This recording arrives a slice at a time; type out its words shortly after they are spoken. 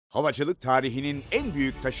Havacılık tarihinin en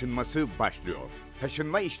büyük taşınması başlıyor.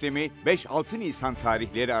 Taşınma işlemi 5-6 Nisan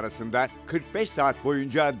tarihleri arasında 45 saat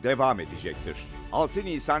boyunca devam edecektir. 6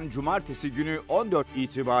 Nisan Cumartesi günü 14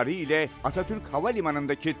 itibariyle Atatürk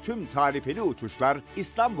Havalimanı'ndaki tüm tarifeli uçuşlar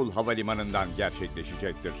İstanbul Havalimanı'ndan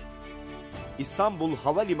gerçekleşecektir. İstanbul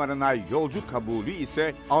Havalimanı'na yolcu kabulü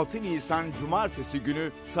ise 6 Nisan Cumartesi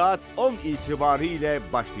günü saat 10 itibariyle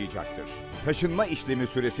başlayacaktır. Taşınma işlemi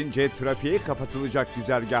süresince trafiğe kapatılacak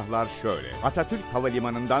güzergahlar şöyle. Atatürk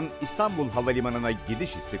Havalimanı'ndan İstanbul Havalimanı'na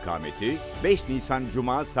gidiş istikameti 5 Nisan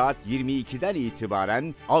Cuma saat 22'den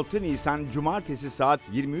itibaren 6 Nisan Cumartesi saat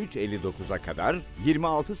 23.59'a kadar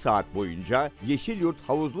 26 saat boyunca Yeşilyurt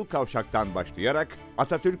Havuzlu Kavşak'tan başlayarak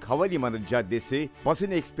Atatürk Havalimanı Caddesi,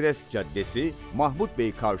 Basın Ekspres Caddesi, Mahmut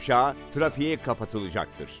Bey Kavşağı trafiğe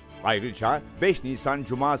kapatılacaktır. Ayrıca 5 Nisan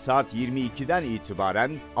Cuma saat 22'den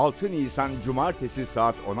itibaren 6 Nisan Cumartesi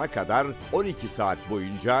saat 10'a kadar 12 saat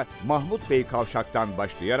boyunca Mahmut Bey Kavşak'tan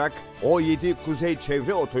başlayarak O7 Kuzey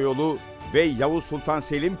Çevre Otoyolu ve Yavuz Sultan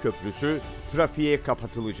Selim Köprüsü trafiğe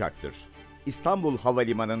kapatılacaktır. İstanbul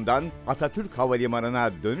Havalimanı'ndan Atatürk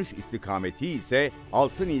Havalimanı'na dönüş istikameti ise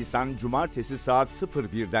 6 Nisan Cumartesi saat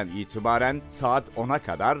 01'den itibaren saat 10'a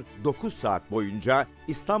kadar 9 saat boyunca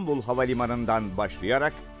İstanbul Havalimanı'ndan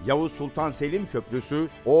başlayarak Yavuz Sultan Selim Köprüsü,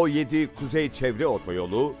 O7 Kuzey Çevre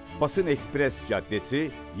Otoyolu, Basın Ekspres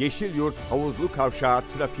Caddesi, Yeşilyurt Havuzlu Kavşağı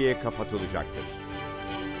trafiğe kapatılacaktır.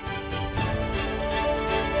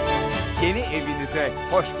 Yeni evinize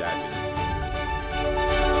hoş geldiniz.